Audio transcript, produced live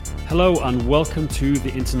Hello and welcome to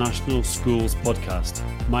the International Schools Podcast.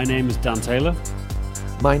 My name is Dan Taylor.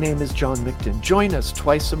 My name is John Micton. Join us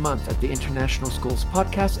twice a month at the International Schools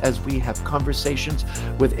Podcast as we have conversations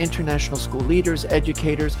with international school leaders,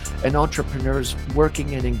 educators, and entrepreneurs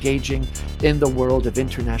working and engaging in the world of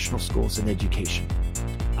international schools and education.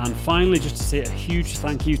 And finally, just to say a huge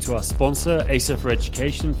thank you to our sponsor, ASA for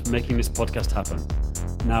Education, for making this podcast happen.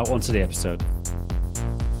 Now on to the episode.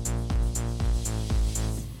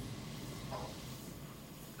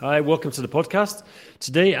 Hi, welcome to the podcast.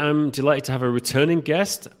 Today, I'm delighted to have a returning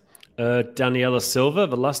guest, Daniela Silva.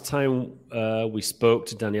 The last time we spoke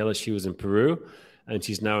to Daniela, she was in Peru, and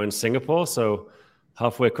she's now in Singapore, so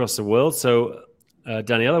halfway across the world. So,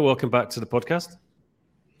 Daniela, welcome back to the podcast.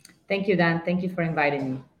 Thank you, Dan. Thank you for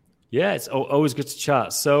inviting me. Yeah, it's always good to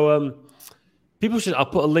chat. So, I'll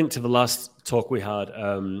put a link to the last talk we had.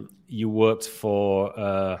 You worked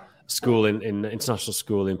for school in international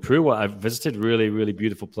school in Peru, where I've visited. Really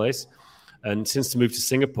beautiful place, and since to move to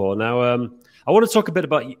Singapore now, I want to talk a bit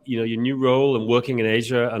about your new role and working in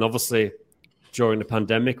Asia, and obviously during the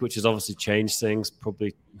pandemic, which has obviously changed things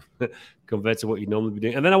probably compared to what you normally be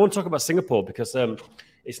doing. And then I want to talk about Singapore because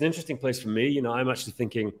it's an interesting place for me. I'm actually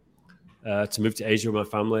thinking to move to Asia with my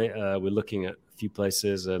family. We're looking at a few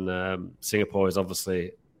places, and Singapore is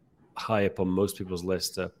obviously high up on most people's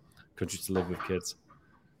list countries to live with kids.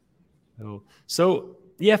 So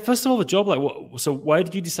yeah, first of all, the job. So why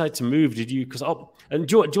did you decide to move? Did you? And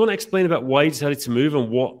do you want to explain about why you decided to move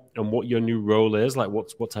and what your new role is? Like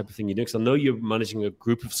what type of thing you do? Because I know you're managing a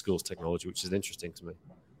group of schools technology, which is interesting to me.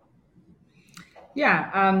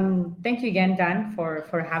 Yeah. Thank you again, Dan,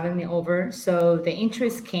 for having me over. So the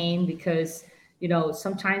interest came because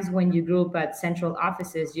sometimes when you group at central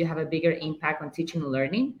offices, you have a bigger impact on teaching and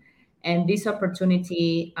learning. And this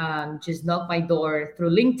opportunity just knocked my door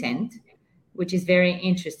through LinkedIn, which is very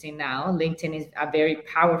interesting now. LinkedIn is a very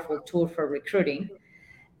powerful tool for recruiting.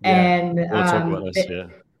 Yeah, and we'll talk about this, yeah.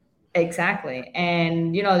 Exactly.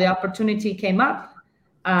 And, the opportunity came up.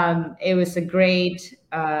 It was a great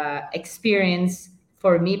experience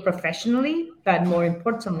for me professionally, but more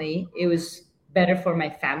importantly, it was better for my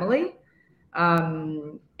family.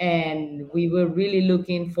 And we were really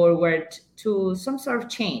looking forward to some sort of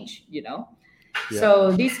change, Yeah.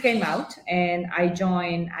 So this came out and I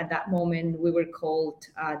joined. At that moment, we were called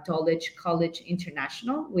Dulwich College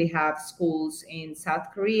International. We have schools in South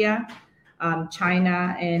Korea,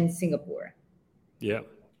 China, and Singapore. Yeah.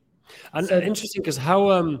 And so, interesting because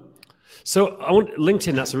how, so I want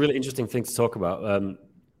LinkedIn, that's a really interesting thing to talk about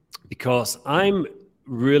because I'm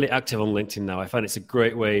really active on LinkedIn now. I find it's a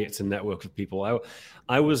great way to network with people.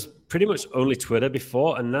 I was pretty much only Twitter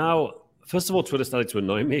before, and now, first of all, Twitter started to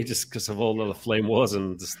annoy me just because of all the flame wars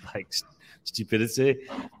and just like stupidity.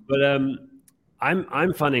 But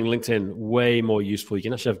I'm finding LinkedIn way more useful. You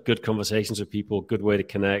can actually have good conversations with people, good way to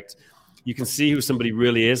connect. You can see who somebody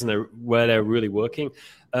really is and where they're really working.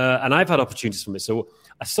 And I've had opportunities from it. So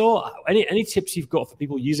I saw any tips you've got for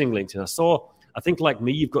people using LinkedIn. I think like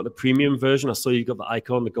me, you've got the premium version. I saw you've got the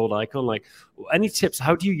icon, the gold icon. Like, any tips?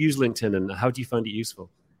 How do you use LinkedIn and how do you find it useful?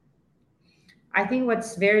 I think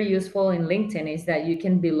what's very useful in LinkedIn is that you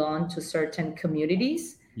can belong to certain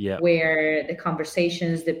communities where the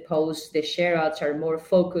conversations, the posts, the share outs are more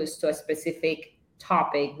focused to a specific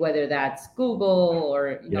topic, whether that's Google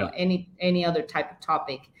or any other type of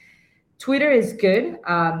topic. Twitter is good.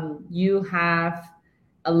 You have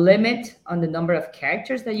a limit on the number of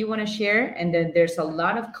characters that you want to share, and then there's a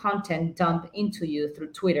lot of content dumped into you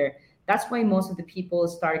through Twitter. That's why most of the people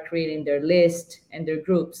start creating their list and their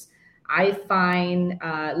groups. I find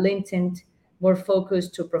LinkedIn more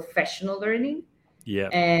focused to professional learning,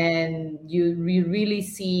 and you really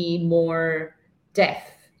see more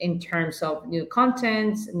depth in terms of new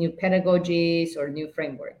content, new pedagogies, or new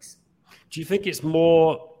frameworks. Do you think it's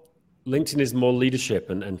more LinkedIn is more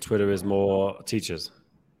leadership and Twitter is more teachers?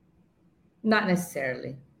 Not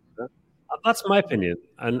necessarily. That's my opinion,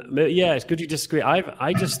 and yeah, it's good you disagree.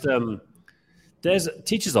 I just there's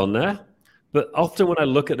teachers on there. But often when I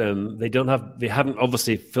look at them, they haven't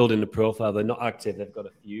obviously filled in the profile. They're not active. They've got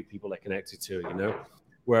a few people they're connected to,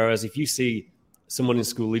 Whereas if you see someone in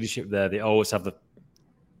school leadership there, they always have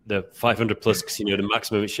the 500 plus, because, the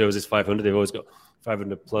maximum it shows is 500. They've always got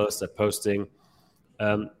 500 plus. They're posting.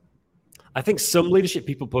 I think some leadership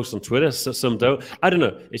people post on Twitter, so some don't. I don't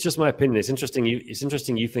know. It's just my opinion. It's interesting.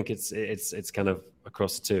 You think it's kind of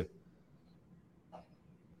across the two.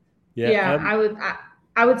 Yeah,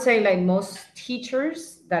 I would say like most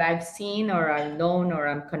teachers that I've seen or I've known or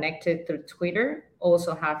I'm connected through Twitter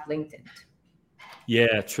also have LinkedIn.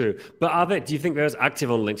 Yeah, true. But do you think they're as active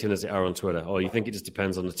on LinkedIn as they are on Twitter, or you think it just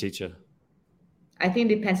depends on the teacher? I think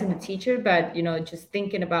it depends on the teacher, but just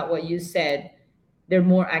thinking about what you said, they're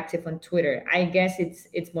more active on Twitter. I guess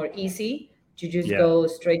it's more easy to just go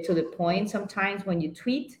straight to the point sometimes when you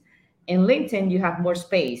tweet. In LinkedIn, you have more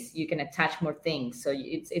space. You can attach more things. So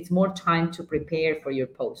it's more time to prepare for your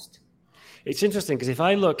post. It's interesting because if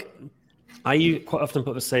I look, I quite often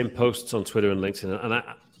put the same posts on Twitter and LinkedIn, and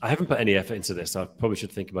I haven't put any effort into this. I probably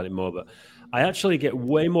should think about it more, but I actually get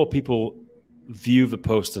way more people view the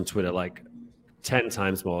post on Twitter, like 10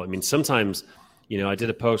 times more. I mean, sometimes, I did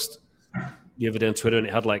a post the other day on Twitter and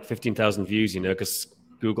it had like 15,000 views, because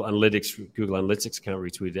Google Analytics can't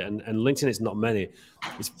retweet it. And LinkedIn, it's not many.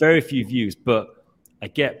 It's very few views, but I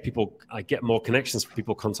get more connections.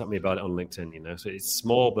 People contact me about it on LinkedIn, so it's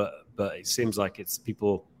small, but it seems like it's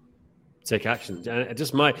people take action. And I'm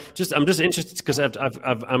just interested because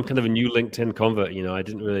I'm kind of a new LinkedIn convert. I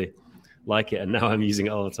didn't really like it, and now I'm using it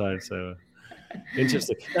all the time. So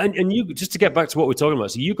interesting. And you, just to get back to what we're talking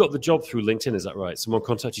about, so you got the job through LinkedIn, is that right? Someone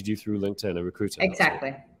contacted you through LinkedIn, a recruiter.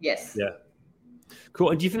 Exactly. Yes. Yeah.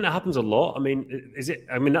 Cool. And do you think that happens a lot? I mean,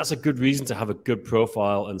 that's a good reason to have a good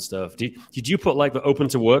profile and stuff. Did you put like the open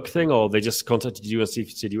to work thing, or they just contacted you and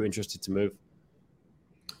said you were interested to move?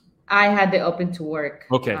 I had the open to work.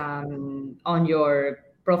 Okay. On your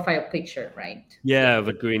profile picture, right? Yeah,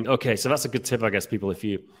 the green. Okay, so that's a good tip, I guess. People, if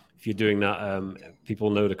you're doing that, people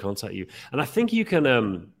know to contact you. And I think you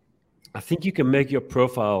can. I think you can make your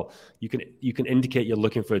profile. You can indicate you're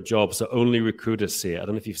looking for a job, so only recruiters see it. I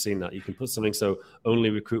don't know if you've seen that. You can put something so only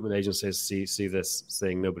recruitment agencies see this,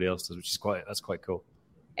 saying nobody else does, which is that's quite cool.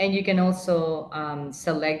 And you can also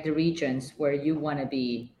select the regions where you want to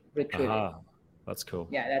be recruited. Aha, that's cool.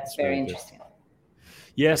 Yeah, that's very interesting. Good.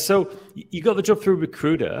 Yeah, so you got the job through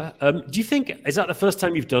recruiter. Do you think, is that the first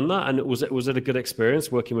time you've done that? And was it a good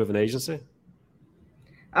experience working with an agency?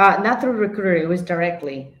 Not through recruiter, it was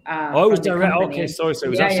directly. It was direct. Okay, sorry. So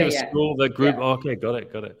it was actually a school, the group. Yeah. Okay, got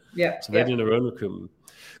it. Yeah. So they're doing their own recruitment.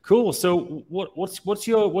 Cool. So what's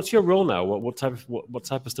your role now? What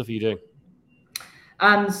type of stuff are you doing?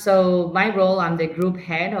 So my role, I'm the group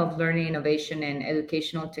head of learning, innovation, and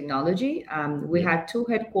educational technology. We have two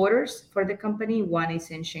headquarters for the company. One is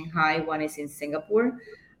in Shanghai, one is in Singapore.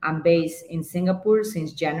 I'm based in Singapore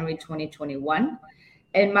since January 2021.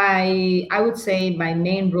 And I would say my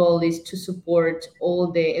main role is to support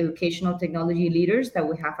all the educational technology leaders that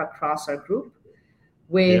we have across our group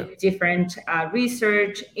with different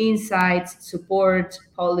research, insights, support,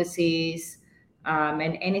 policies,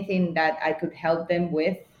 and anything that I could help them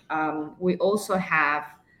with. We also have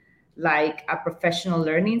like a professional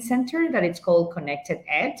learning center that it's called Connected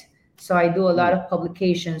Ed. So I do a lot of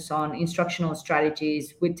publications on instructional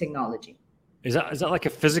strategies with technology. Is that like a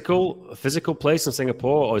physical place in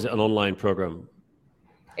Singapore, or is it an online program?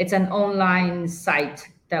 It's an online site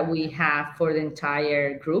that we have for the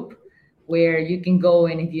entire group, where you can go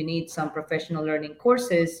and if you need some professional learning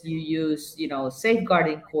courses, you use,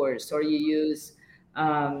 safeguarding course, or you use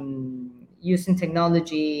using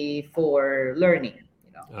technology for learning.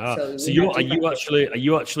 So are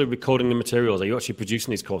you actually recording the materials? Are you actually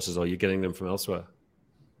producing these courses, or are you getting them from elsewhere?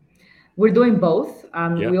 We're doing both.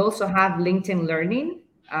 We also have LinkedIn Learning.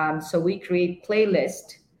 So we create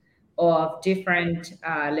playlists of different,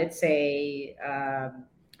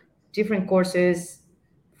 different courses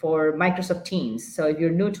for Microsoft Teams. So if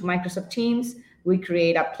you're new to Microsoft Teams, we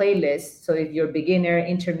create a playlist. So if you're beginner,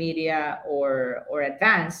 intermediate, or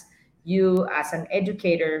advanced, you as an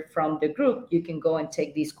educator from the group, you can go and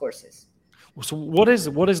take these courses. So what is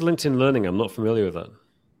LinkedIn Learning? I'm not familiar with that.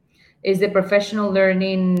 Is the professional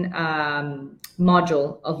learning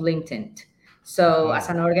module of LinkedIn. So as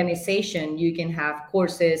an organization, you can have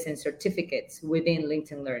courses and certificates within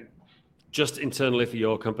LinkedIn Learning. Just internally for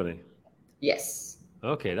your company? Yes.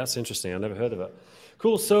 Okay, that's interesting. I never heard of it.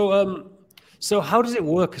 Cool. So how does it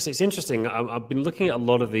work? Because it's interesting. I've been looking at a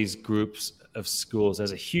lot of these groups of schools.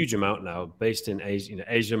 There's a huge amount now based in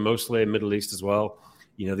Asia, mostly, Middle East as well.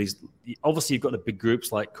 Obviously you've got the big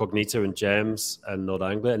groups like Cognita and GEMS and Nord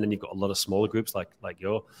Anglia, and then you've got a lot of smaller groups like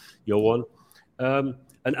your one. And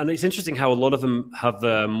it's interesting how a lot of them have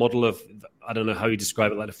the model of, I don't know how you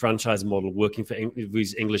describe it, like the franchise model, working for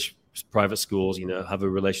these English private schools, have a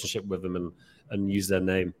relationship with them and use their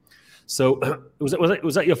name. So was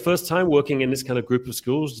that your first time working in this kind of group of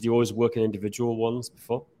schools? Did you always work in individual ones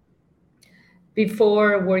before?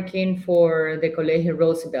 Before working for the Colegio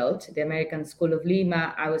Roosevelt, the American School of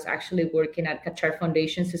Lima, I was actually working at Qatar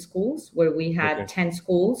Foundation's schools, where we had 10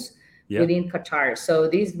 schools within Qatar. So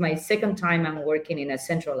this is my second time I'm working in a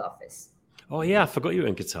central office. Oh yeah, I forgot you were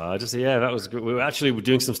in Qatar. That was good. We were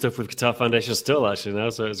doing some stuff with Qatar Foundation still actually now,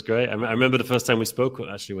 so it's great. I remember the first time we spoke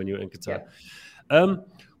actually when you were in Qatar. Yeah.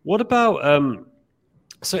 What about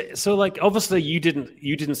so like obviously you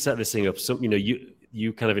didn't set this thing up. So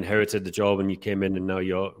you kind of inherited the job and you came in and now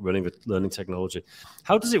you're running the learning technology.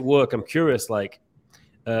 How does it work? I'm curious. Like,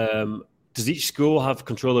 does each school have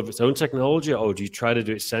control of its own technology, or do you try to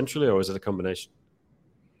do it centrally, or is it a combination?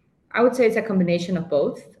 I would say it's a combination of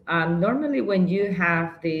both. Normally, when you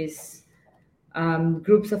have these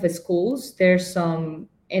groups of schools, there's some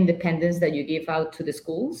independence that you give out to the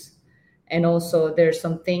schools. And also there's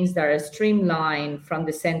some things that are streamlined from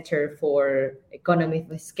the center for economy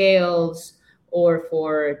of scales or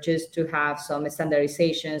for just to have some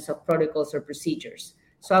standardizations of protocols or procedures.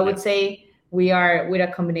 So I would say we are with a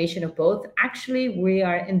combination of both. Actually, we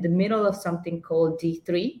are in the middle of something called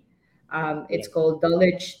D3. It's called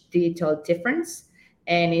Knowledge Digital Difference.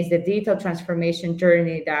 And it's the digital transformation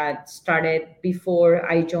journey that started before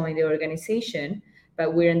I joined the organization.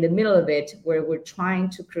 But we're in the middle of it where we're trying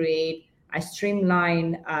to create a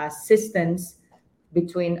streamlined systems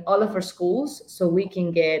between all of our schools so we can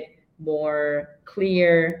get more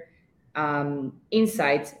clear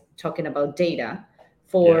insights talking about data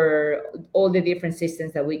for all the different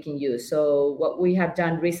systems that we can use. So what we have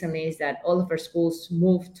done recently is that all of our schools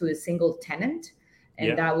moved to a single tenant,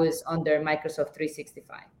 and that was under Microsoft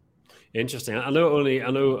 365. Interesting. I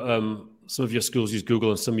know some of your schools use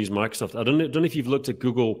Google and some use Microsoft. I don't know if you've looked at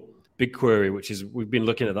Google BigQuery, we've been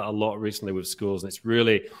looking at that a lot recently with schools, and it's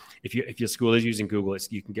really, if your school is using Google,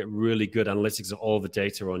 you can get really good analytics of all the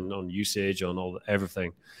data on usage, on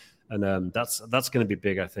everything, and that's going to be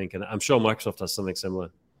big, I think, and I'm sure Microsoft has something similar.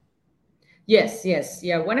 Yes.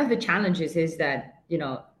 One of the challenges is that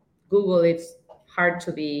Google, it's hard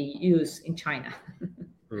to be used in China,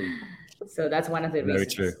 so that's one of the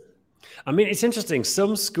reasons. Very true. I mean, it's interesting.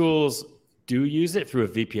 Some schools do use it through a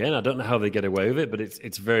VPN. I don't know how they get away with it, but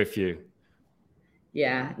it's very few.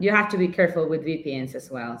 Yeah, you have to be careful with VPNs as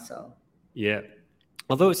well. So yeah,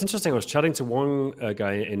 although it's interesting, I was chatting to one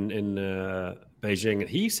guy in Beijing, and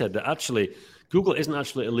he said that actually Google isn't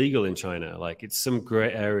actually illegal in China. Like it's some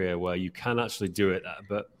gray area where you can actually do it,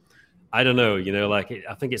 but I don't know. I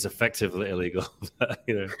think it's effectively illegal.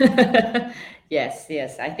 Yes.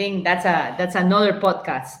 I think that's another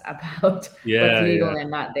podcast about what's legal and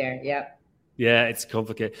not there. Yeah. Yeah, it's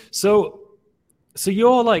complicated. So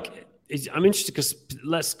you're like, I'm interested because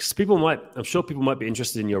I'm sure people might be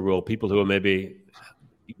interested in your role. People who are maybe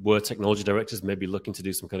were technology directors, maybe looking to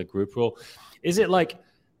do some kind of group role. Is it?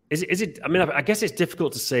 I mean, I guess it's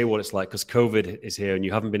difficult to say what it's like because COVID is here and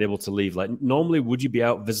you haven't been able to leave. Like normally, would you be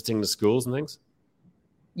out visiting the schools and things?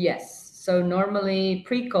 Yes. So normally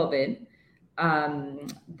pre-COVID,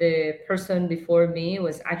 the person before me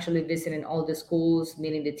was actually visiting all the schools,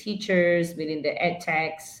 meeting the teachers, meeting the ed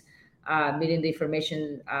techs, meeting the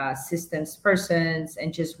information systems persons,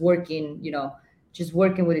 and just working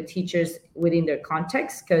with the teachers within their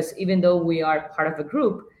context. Because even though we are part of a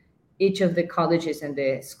group, each of the colleges and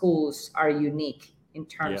the schools are unique in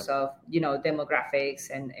terms of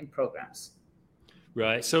demographics and programs.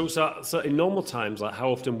 Right. So in normal times, like how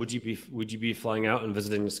often would you be flying out and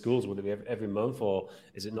visiting the schools? Would it be every month, or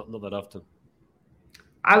is it not that often?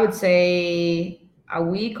 I would say a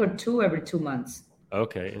week or two every 2 months.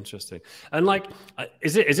 Okay, interesting. And like,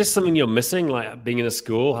 is this something you're missing, like being in a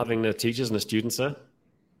school, having the teachers and the students there?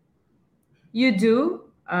 You do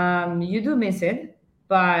miss it,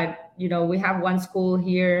 but we have one school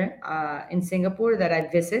here in Singapore that I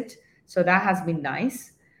visit, so that has been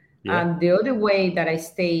nice. Yeah. The other way that I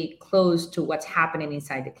stay close to what's happening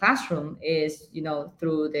inside the classroom is,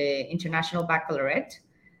 through the International Baccalaureate,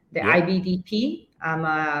 the IBDP. I'm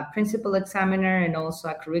a principal examiner and also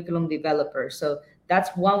a curriculum developer. So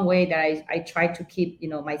that's one way that I try to keep,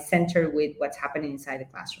 my center with what's happening inside the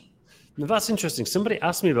classroom. Now, that's interesting. Somebody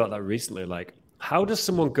asked me about that recently. Like, how does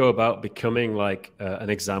someone go about becoming like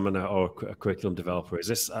an examiner or a curriculum developer? Is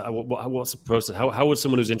this what's the process? How would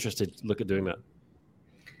someone who's interested look at doing that?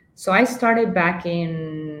 So I started back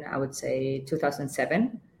in, I would say,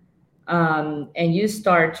 2007. And you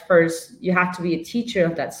start first, you have to be a teacher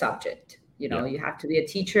of that subject. You have to be a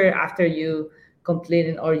teacher after you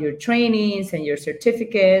completed all your trainings and your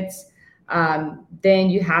certificates. Then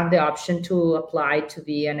you have the option to apply to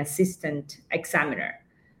be an assistant examiner.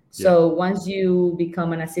 So once you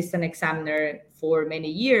become an assistant examiner for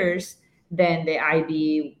many years, then the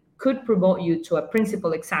IB could promote you to a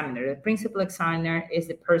principal examiner. The principal examiner is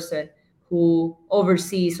the person who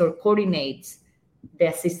oversees or coordinates the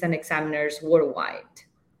assistant examiners worldwide.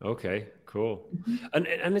 Okay, Cool.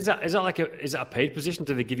 And is that a paid position?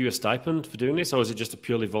 Do they give you a stipend for doing this, or is it just a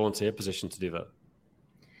purely volunteer position to do that?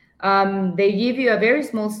 They give you a very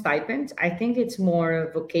small stipend. I think it's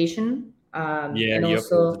more vocation, and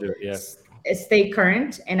also stay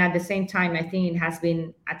current. And at the same time, I think it has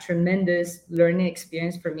been a tremendous learning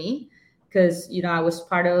experience for me because, I was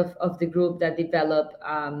part of the group that developed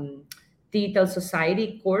Digital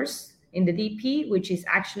Society course in the DP, which is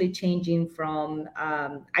actually changing from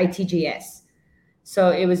ITGS. So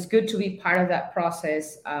it was good to be part of that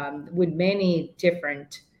process with many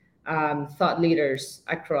different thought leaders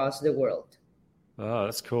across the world. Oh,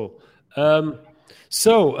 that's cool.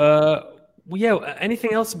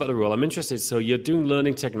 Anything else about the role? I'm interested. So you're doing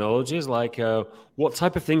learning technologies, like what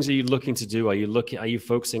type of things are you looking to do? Are you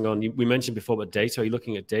focusing on, we mentioned before about data. Are you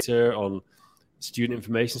looking at data on student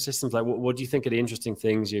information systems? Like what do you think are the interesting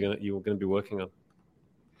things you're going to be working on?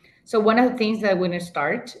 So one of the things that we're going to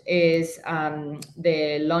start is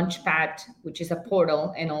the Launchpad, which is a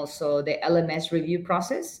portal, and also the LMS review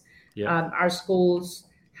process. Yeah. Our schools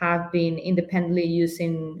have been independently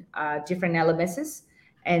using different LMSs,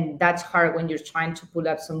 and that's hard when you're trying to pull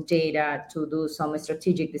up some data to do some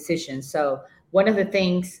strategic decisions. So one of the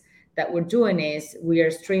things that we're doing is we are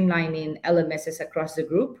streamlining LMSs across the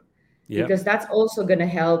group, because that's also going to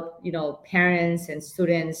help, parents and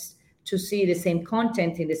students to see the same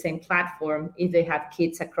content in the same platform if they have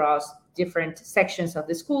kids across different sections of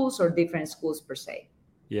the schools or different schools per se.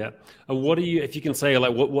 Yeah. And what if you can say,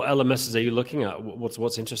 like, what LMSs are you looking at?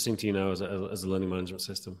 What's interesting to you now as a learning management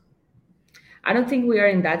system? I don't think we are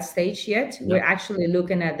in that stage yet. No. We're actually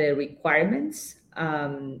looking at the requirements.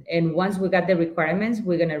 And once we got the requirements,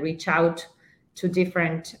 we're going to reach out to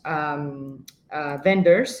different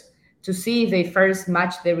vendors to see if they first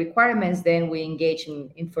match the requirements, then we engage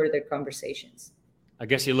in further conversations. I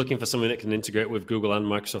guess you're looking for something that can integrate with Google and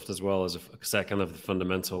Microsoft as well as a kind of the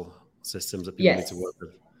fundamental systems that people need to work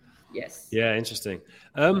with. Yes. Yeah, interesting.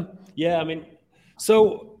 Okay,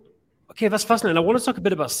 that's fascinating. I want to talk a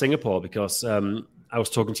bit about Singapore because I was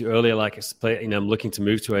talking to you earlier, I'm looking to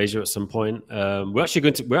move to Asia at some point. We're actually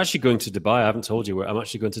going to Dubai. I haven't told you. I'm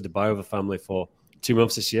actually going to Dubai with a family for 2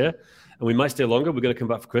 months this year. And we might stay longer. We're going to come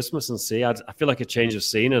back for Christmas and see. I feel like a change of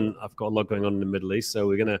scene, and I've got a lot going on in the Middle East. So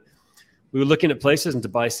we were looking at places, and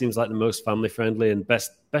Dubai seems like the most family friendly and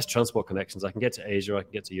best transport connections. I can get to Asia, I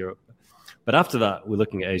can get to Europe, but after that, we're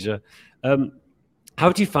looking at Asia.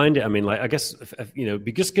 How do you find it? I mean, I guess it'd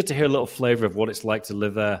be just good to hear a little flavor of what it's like to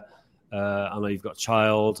live there. I know you've got a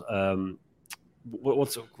child.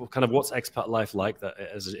 What's expat life like that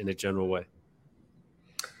in a general way?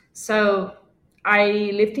 So I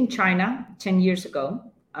lived in China 10 years ago.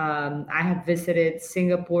 I have visited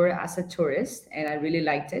Singapore as a tourist, and I really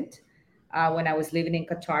liked it when I was living in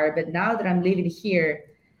Qatar. But now that I'm living here,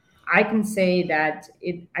 I can say that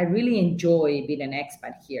I really enjoy being an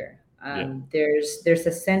expat here. There's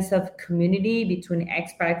a sense of community between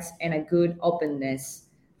expats and a good openness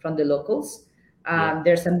from the locals.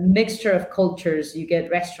 There's a mixture of cultures. You get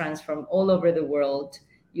restaurants from all over the world.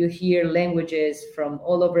 You hear languages from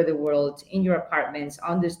all over the world in your apartments,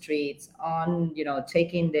 on the streets, on,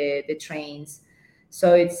 taking the trains.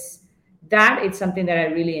 So it's something that I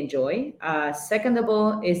really enjoy. Second of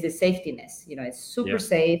all is the safetiness. It's super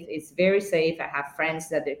safe. It's very safe. I have friends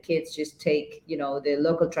that their kids just take, the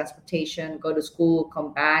local transportation, go to school,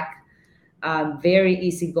 come back. Very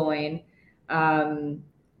easygoing.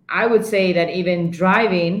 I would say that even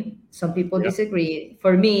driving, some people disagree.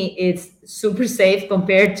 For me, it's super safe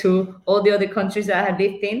compared to all the other countries that I have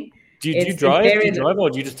lived in. Do you drive? Or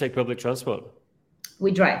do you just take public transport?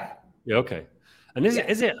 We drive. Yeah, okay. And is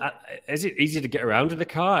it easy to get around in the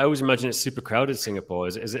car? I always imagine it's super crowded, Singapore.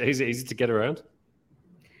 Is it easy to get around?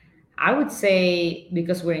 I would say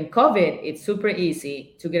because we're in COVID, it's super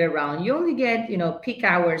easy to get around. You only get, peak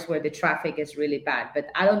hours where the traffic is really bad. But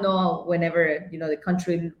I don't know, whenever, the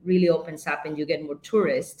country really opens up and you get more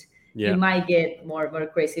tourists, you might get more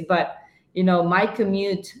crazy. But, my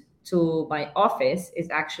commute to my office is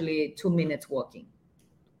actually 2 minutes walking.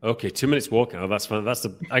 Okay, 2 minutes walking. Oh, that's fun.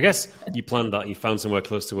 I guess you planned that. You found somewhere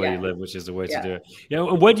close to where you live, which is the way to do it. Yeah.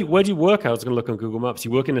 And where do you work? I was going to look on Google Maps. You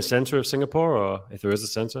work in the center of Singapore, or if there is a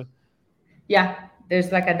center? Yeah,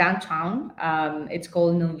 there's like a downtown. It's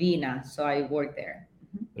called Novena, so I work there.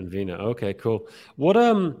 Novena. Okay, cool. What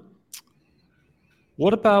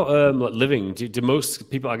about living? Do most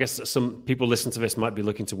people? I guess some people listen to this might be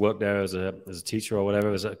looking to work there as a teacher or whatever.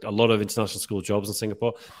 There's a lot of international school jobs in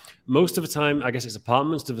Singapore. Most of the time, I guess it's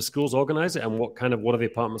apartments. Do the schools organize it? And what are the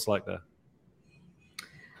apartments like there?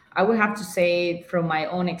 I would have to say from my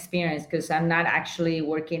own experience, because I'm not actually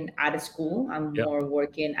working at a school, I'm more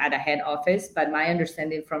working at a head office. But my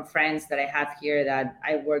understanding from friends that I have here that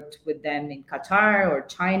I worked with them in Qatar or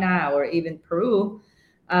China or even Peru,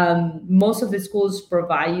 most of the schools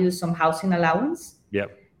provide you some housing allowance.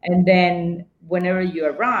 Yep. And then whenever you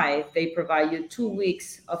arrive, they provide you 2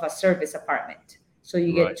 weeks of a service apartment. So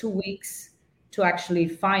you get 2 weeks to actually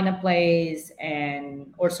find a place,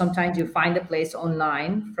 or sometimes you find a place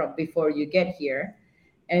online from before you get here,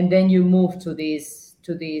 and then you move to these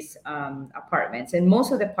apartments. And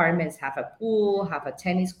most of the apartments have a pool, have a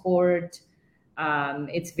tennis court.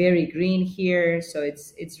 It's very green here, so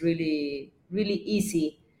it's really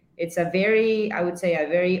easy. It's a very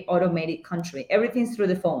automated country. Everything's through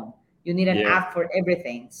the phone. You need an app for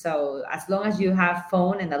everything. So as long as you have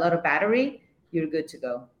phone and a lot of battery, you're good to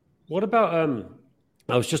go. What about,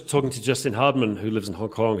 I was just talking to Justin Hardman, who lives in Hong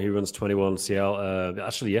Kong. He runs 21CL,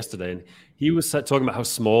 actually yesterday, and he was talking about how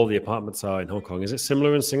small the apartments are in Hong Kong. Is it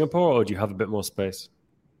similar in Singapore, or do you have a bit more space?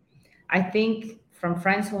 I think from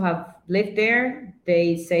friends who have lived there,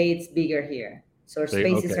 they say it's bigger here. So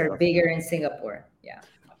spaces are bigger in Singapore. Yeah.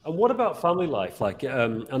 And what about family life? Like, I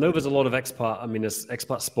know there's a lot of there's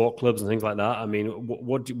expat sport clubs and things like that. I mean,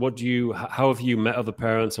 how have you met other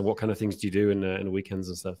parents, and what kind of things do you do in the weekends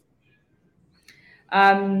and stuff?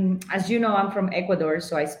 As you know, I'm from Ecuador,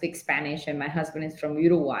 so I speak Spanish, and my husband is from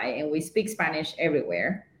Uruguay, and we speak Spanish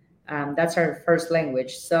everywhere. That's our first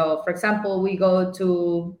language. So, for example, we go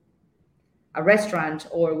to a restaurant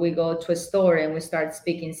or we go to a store and we start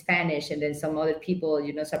speaking Spanish, and then some other people,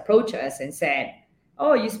 approach us and say,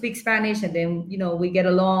 "Oh, you speak Spanish," and then we get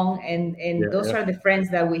along, and those are the friends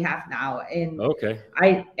that we have now. And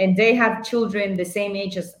and they have children the same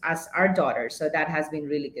age as our daughter, so that has been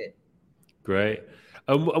really good. Great.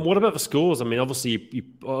 And what about the schools? I mean, obviously you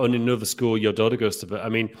only know the school your daughter goes to, but I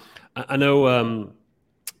mean, I know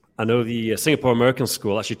the Singapore American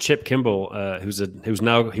school. Actually, Chip Kimball, he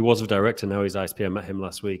was a director, now he's ISP. I met him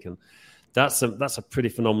last week, and that's a pretty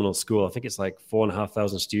phenomenal school. I think it's like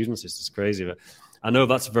 4,500 students. It's just crazy, but I know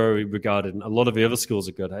that's very regarded, and a lot of the other schools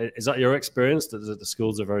are good. Is that your experience, that the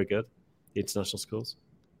schools are very good, the international schools?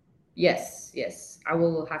 Yes, I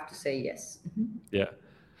will have to say yes. Mm-hmm. Yeah.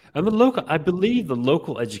 And I believe the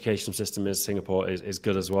local education system in Singapore is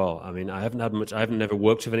good as well. I mean, I haven't never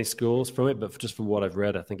worked with any schools from it, but just from what I've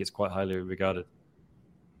read, I think it's quite highly regarded.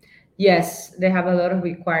 Yes, they have a lot of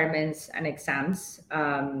requirements and exams.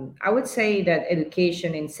 I would say that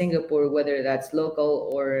education in Singapore, whether that's local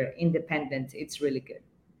or independent, it's really good.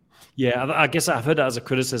 Yeah, I guess I've heard that as a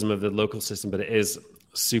criticism of the local system, but it is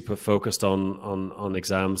super focused on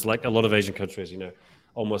exams, like a lot of Asian countries,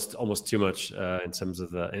 almost too much in terms of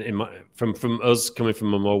from us coming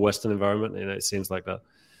from a more Western environment. It seems like that.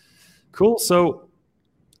 Cool. So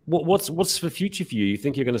what's the future for you? You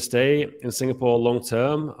think you're going to stay in Singapore long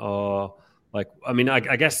term, or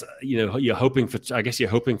I guess you're hoping for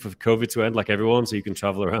COVID to end like everyone, so you can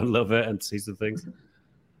travel around a little bit and see some things.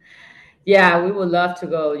 Yeah, we would love to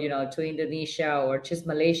go, to Indonesia or just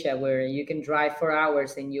Malaysia, where you can drive 4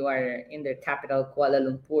 hours and you are in the capital, Kuala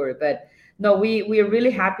Lumpur. But no, we are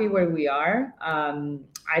really happy where we are.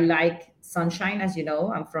 I like sunshine, as you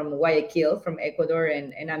know. I'm from Guayaquil, from Ecuador,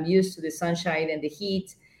 and I'm used to the sunshine and the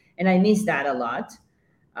heat, and I miss that a lot.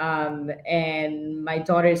 And my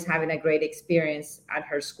daughter is having a great experience at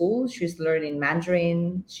her school. She's learning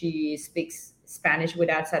Mandarin. She speaks Spanish with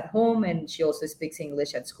us at home, and she also speaks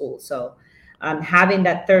English at school. So having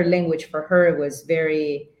that third language for her was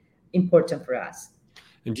very important for us.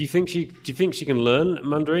 And do you think she can learn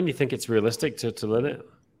Mandarin? Do you think it's realistic to learn it?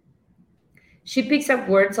 She picks up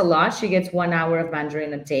words a lot. She gets 1 hour of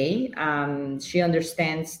Mandarin a day. She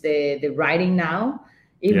understands the writing now.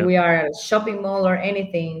 If we are at a shopping mall or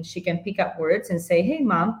anything, she can pick up words and say, "Hey,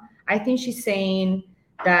 Mom, I think she's saying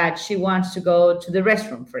that she wants to go to the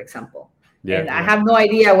restroom," for example. I have no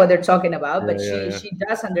idea what they're talking about, but she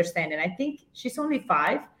does understand. And I think she's only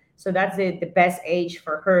 5. So that's the best age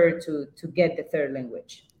for her to get the third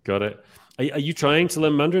language. Got it. Are you trying to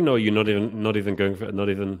learn Mandarin, or are you not even going for it, not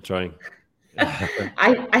even trying?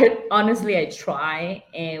 I honestly, I try,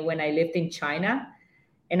 and when I lived in China,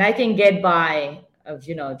 and I can get by of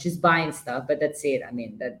just buying stuff, but that's it. I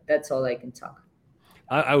mean, that's all I can talk.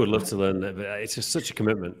 I would love to learn that, but it's just such a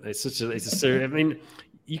commitment. It's a serious. I mean,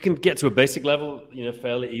 you can get to a basic level,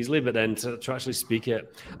 fairly easily, but then to actually speak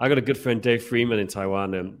it. I got a good friend, Dave Freeman, in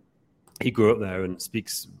Taiwan, and he grew up there and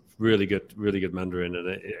speaks really good Mandarin, and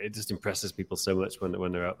it just impresses people so much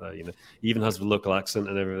when they're out there. He even has the local accent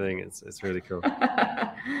and everything. It's really cool.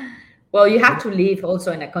 Well, you have to live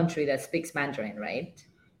also in a country that speaks Mandarin, right?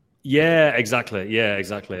 Yeah, exactly. Yeah,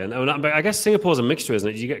 exactly. And but I guess Singapore's a mixture, isn't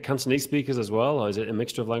it? Do you get Cantonese speakers as well, or is it a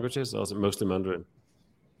mixture of languages, or is it mostly Mandarin?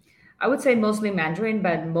 I would say mostly Mandarin,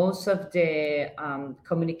 but most of the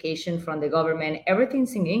communication from the government,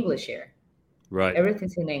 everything's in English here. Right.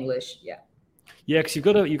 Everything's in English. Yeah. Yeah, because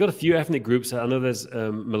you've got a few ethnic groups. I know there's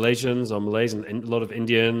Malaysians or Malays and a lot of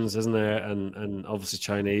Indians, isn't there? And obviously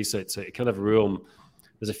Chinese. So it's a kind of real.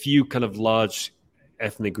 There's a few kind of large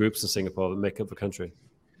ethnic groups in Singapore that make up the country.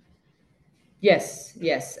 Yes,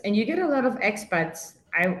 yes. And you get a lot of expats,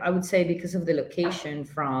 I would say, because of the location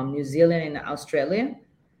from New Zealand and Australia.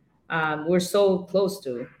 We're so close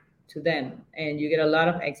to them, and you get a lot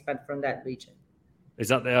of expats from that region. Is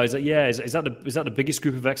that the biggest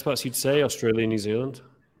group of expats you'd say, Australia and New Zealand?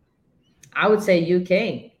 I would say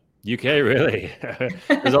UK. UK, really?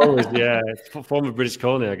 There's always, former British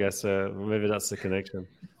colony, I guess. Maybe that's the connection.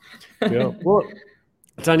 Yeah. Well,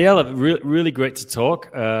 Daniela, really great to talk.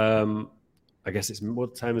 I guess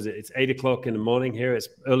what time is it? It's 8 o'clock in the morning here. It's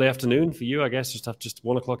early afternoon for you, I guess. Just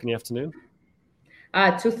 1 o'clock in the afternoon.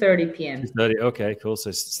 2:30 p.m. 2:30. Okay, cool.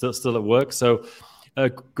 So still at work. So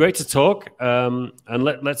great to talk. And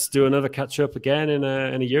let's do another catch up again in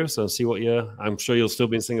a year or so and see what I'm sure you'll still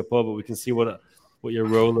be in Singapore, but we can see what your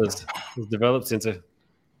role has developed into.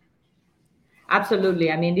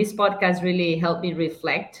 Absolutely. I mean, this podcast really helped me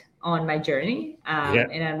reflect on my journey.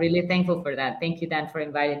 And I'm really thankful for that. Thank you, Dan, for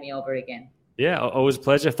inviting me over again. Yeah, always a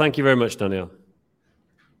pleasure. Thank you very much, Danielle.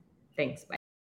 Thanks. Bye.